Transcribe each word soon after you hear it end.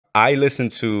I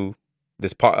listened to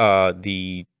this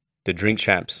the Drink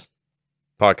Champs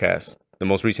podcast, the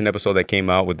most recent episode that came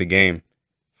out with the game.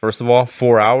 First of all,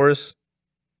 4 hours,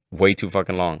 way too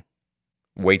fucking long.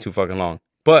 Way too fucking long.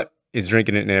 But it's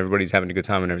drinking it and everybody's having a good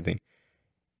time and everything.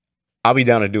 I'll be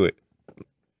down to do it.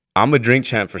 I'm a drink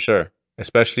champ for sure.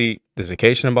 Especially this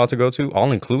vacation I'm about to go to,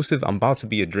 all inclusive. I'm about to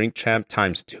be a drink champ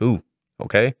times 2.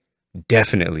 Okay?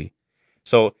 Definitely.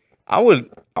 So I would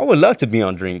love to be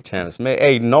on Drink Champs, man.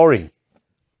 Hey, Nori,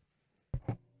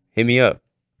 hit me up.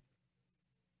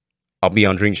 I'll be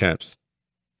on Drink Champs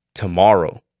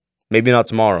tomorrow. Maybe not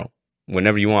tomorrow.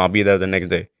 Whenever you want, I'll be there the next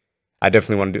day. I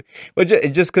definitely want to do it.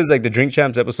 But just because like the Drink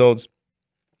Champs episodes,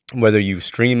 whether you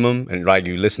stream them and right,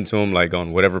 you listen to them like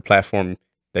on whatever platform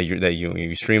that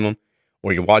you stream them,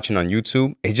 or you're watching on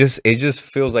YouTube, it just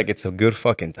feels like it's a good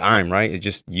fucking time, right? It's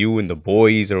just you and the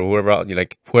boys or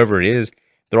whoever it is.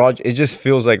 It just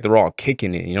feels like they're all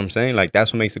kicking it. You know what I'm saying? Like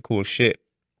that's what makes it cool shit.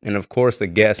 And of course, the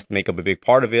guests make up a big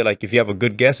part of it. Like if you have a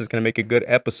good guest, it's gonna make a good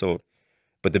episode.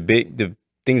 But the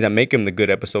things that make them the good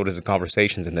episode is the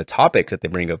conversations and the topics that they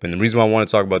bring up. And the reason why I want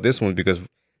to talk about this one is because,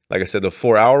 like I said, the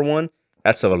 4 hour one,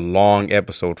 that's a long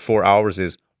episode. 4 hours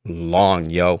is long,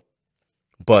 yo.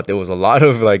 But there was a lot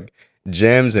of like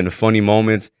gems and funny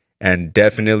moments and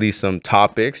definitely some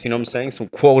topics, you know what I'm saying? Some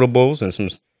quotables and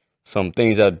some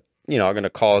things that, are going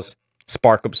to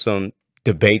spark up some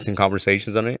debates and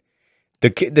conversations on it.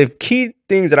 The key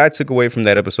things that I took away from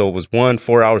that episode was, one,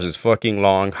 4 hours is fucking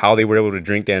long. How they were able to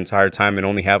drink the entire time and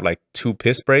only have like 2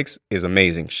 piss breaks is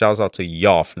amazing. Shouts out to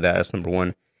y'all for that. That's number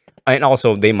one. And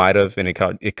also they might have, and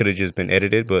it could have just been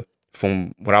edited, but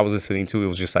from what I was listening to, it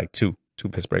was just like two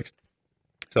piss breaks.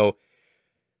 So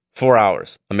 4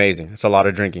 hours, amazing. That's a lot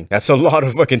of drinking. That's a lot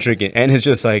of fucking drinking. And it's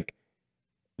just like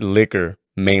liquor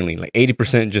mainly, like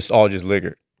 80% just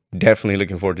liquor. Definitely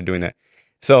looking forward to doing that.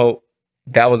 So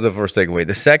that was the first takeaway.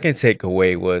 The second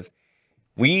takeaway was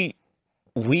I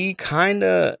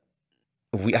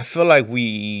feel like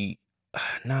we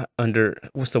not under,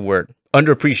 what's the word?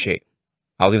 Underappreciate.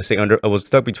 I was gonna say I was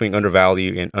stuck between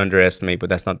undervalue and underestimate, but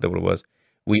that's not what it was.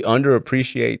 We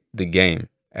underappreciate the game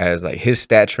as like his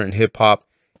stature in hip hop,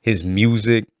 his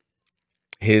music,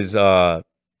 his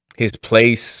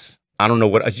place. I don't know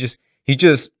what he's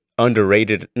just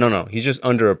underrated. No, he's just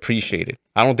underappreciated.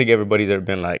 I don't think everybody's ever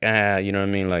been like, you know what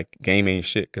I mean? Like game ain't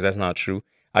shit, because that's not true.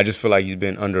 I just feel like he's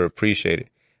been underappreciated.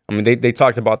 I mean, they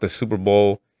talked about the Super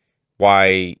Bowl.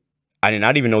 Why I did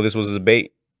not even know this was a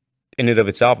debate in and of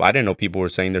itself. I didn't know people were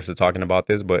saying they're still talking about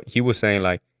this, but he was saying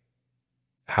like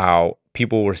how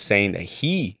people were saying that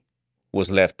he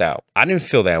was left out. I didn't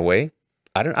feel that way.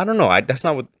 I don't know. That's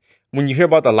not what, when you hear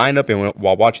about the lineup and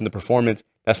while watching the performance,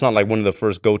 that's not like one of the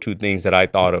first go-to things that I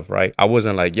thought of, right? I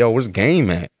wasn't like, yo, where's Game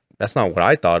at? That's not what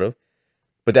I thought of.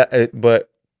 But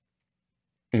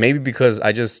maybe because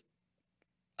I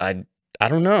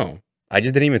don't know. I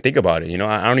just didn't even think about it.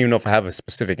 I don't even know if I have a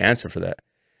specific answer for that.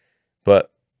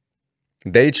 But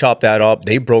they chopped that up.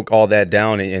 They broke all that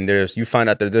down, and you find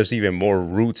out that there's even more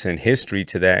roots and history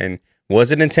to that. And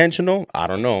was it intentional? I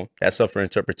don't know. That's up for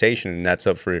interpretation, and that's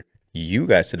up for you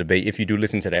guys to debate if you do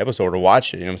listen to the episode or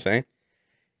watch it. You know what I'm saying?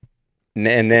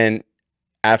 And then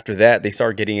after that, they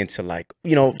start getting into like,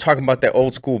 talking about that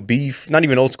old school beef. Not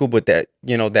even old school, but that,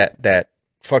 that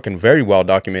fucking very well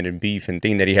documented beef and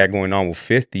thing that he had going on with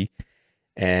 50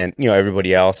 and,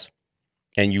 everybody else.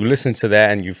 And you listen to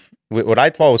that, and what I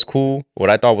thought was cool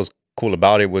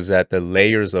about it was that the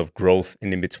layers of growth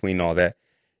and in between all that.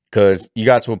 Because you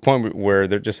got to a point where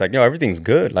they're just like, everything's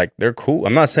good. Like, they're cool.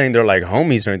 I'm not saying they're like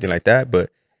homies or anything like that, but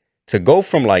to go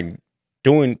from like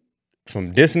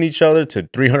from dissing each other to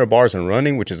 300 bars and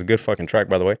running, which is a good fucking track,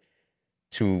 by the way,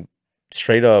 to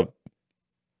straight up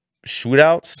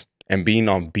shootouts and being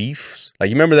on beefs. Like,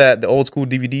 you remember the old school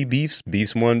DVD Beefs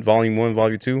 1, Volume 1,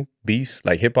 Volume 2, Beefs,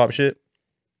 like hip hop shit?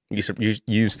 You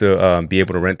used to be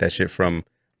able to rent that shit from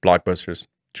Blockbusters.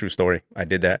 True story. I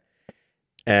did that.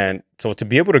 And so to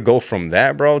be able to go from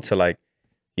that, bro, to like,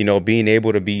 being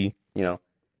able to be,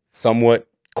 somewhat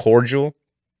cordial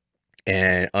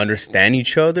and understand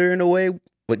each other in a way,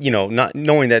 but, not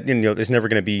knowing that, there's never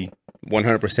going to be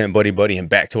 100% buddy and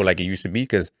back to it like it used to be.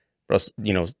 Because, bro,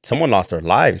 someone lost their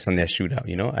lives on that shootout,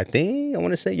 I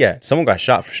want to say, yeah, someone got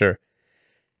shot for sure.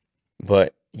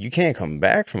 But you can't come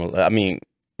back from it. I mean,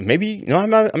 maybe, I'm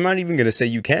not even going to say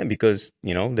you can't, because,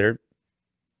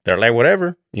 they're like,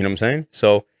 whatever, you know what I'm saying?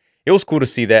 So it was cool to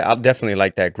see that. I definitely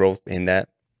like that growth in that.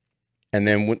 And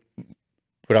then what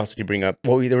else did he bring up?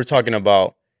 Well, they were talking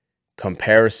about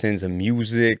comparisons of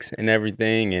musics and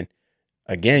everything. And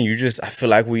again, I feel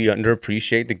like we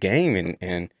underappreciate the game.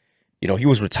 And you know, he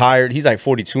was retired. He's like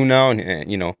 42 now, and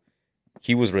you know,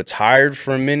 he was retired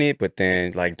for a minute, but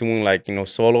then like doing like, you know,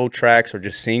 solo tracks or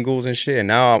just singles and shit. And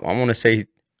now I want to say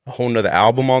a whole nother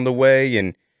album on the way.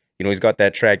 And, you know, he's got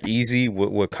that track Easy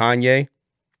with Kanye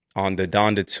on the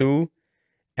Donda 2.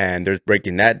 And they're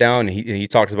breaking that down. And he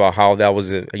talks about how that was,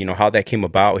 you know, how that came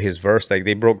about, his verse. Like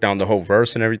they broke down the whole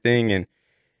verse and everything. And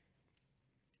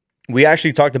we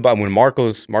actually talked about when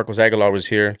Marcos Aguilar was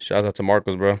here. Shout out to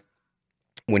Marcos, bro.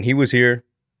 When he was here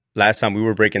last time, we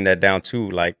were breaking that down too.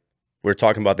 Like we're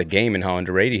talking about the game and how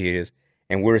underrated he is.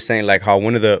 And we were saying like how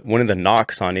one of the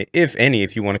knocks on it, if any,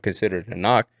 if you want to consider it a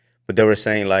knock, but they were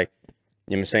saying like,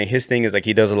 you know what I'm saying, his thing is like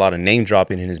he does a lot of name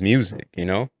dropping in his music, you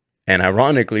know? And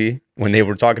ironically, when they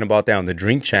were talking about that on the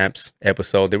Drink Champs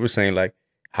episode, they were saying like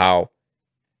how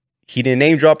he didn't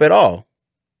name drop at all.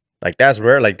 Like that's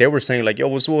rare. Like they were saying like, yo,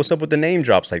 what's up with the name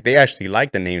drops? Like they actually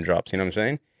like the name drops, you know what I'm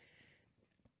saying?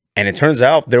 And it turns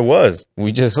out there was.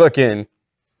 We just didn't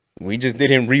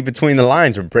read between the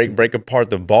lines or break apart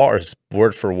the bars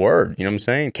word for word. You know what I'm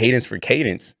saying? Cadence for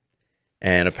cadence.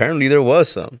 And apparently there was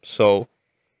some. So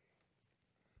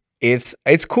it's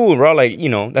cool, bro. Like, you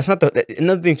know, that's not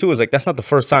another thing too is like that's not the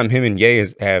first time him and Ye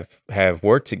have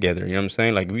worked together. You know what I'm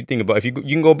saying? Like if you think about, if you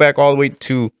can go back all the way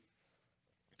to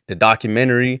the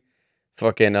documentary,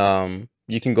 fucking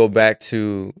you can go back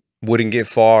to Wouldn't Get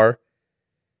Far.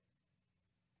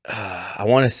 I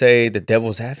want to say The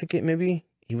Devil's Advocate, maybe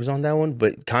he was on that one,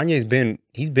 but he's been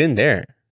there.